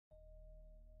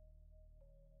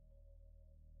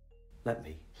Let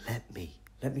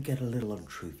me get a little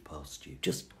untruth past you.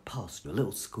 Just past you, a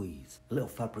little squeeze, a little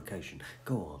fabrication.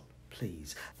 Go on,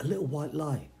 please. A little white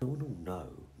lie. No one will know,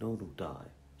 no one will die.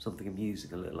 Something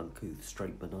amusing, a little uncouth,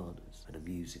 straight bananas, an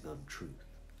amusing untruth.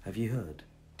 Have you heard?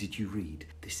 Did you read?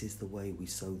 This is the way we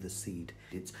sow the seed.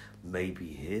 It's maybe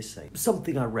hearsay.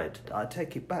 Something I read. I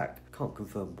take it back. Can't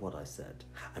confirm what I said.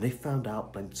 And if found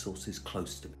out, blamed sources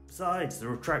close to me. Besides, the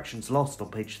retraction's lost on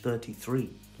page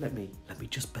 33. Let me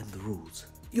just bend the rules.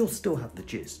 You'll still have the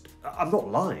gist. I'm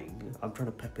not lying. I'm trying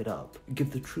to pep it up.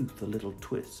 Give the truth a little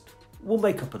twist. We'll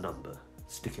make up a number.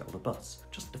 Stick it on a bus.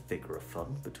 Just a figure of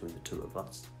fun between the two of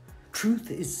us.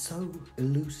 Truth is so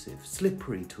elusive,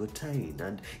 slippery to attain,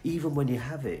 and even when you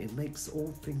have it, it makes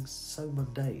all things so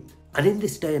mundane. And in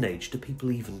this day and age, do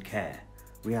people even care?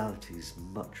 Reality is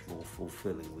much more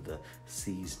fulfilling with a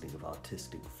seasoning of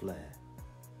artistic flair.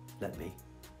 Let me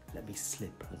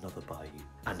slip another by you,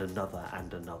 and another,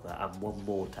 and one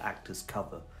more to act as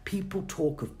cover. People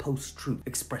talk of post-truth,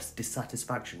 express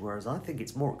dissatisfaction, whereas I think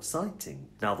it's more exciting.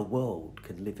 Now the world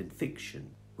can live in fiction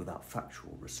without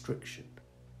factual restriction.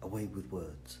 Away with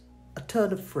words. A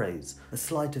turn of phrase, a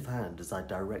sleight of hand as I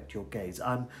direct your gaze.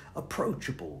 I'm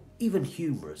approachable, even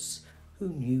humorous. Who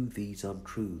knew these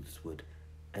untruths would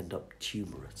end up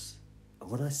tumorous? And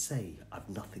when I say I've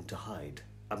nothing to hide,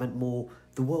 I meant more,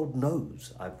 the world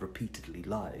knows I've repeatedly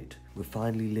lied. We're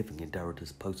finally living in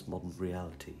Derrida's postmodern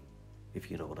reality,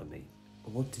 if you know what I mean.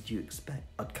 And what did you expect?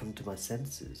 I'd come to my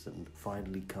senses and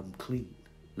finally come clean.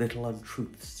 Little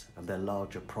untruths and their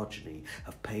larger progeny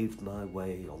have paved my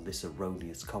way on this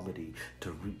erroneous comedy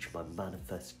to reach my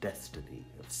manifest destiny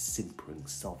of simpering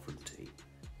sovereignty.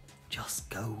 Just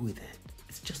go with it.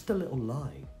 It's just a little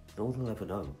lie. No one will ever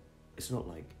know. It's not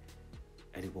like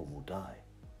anyone will die.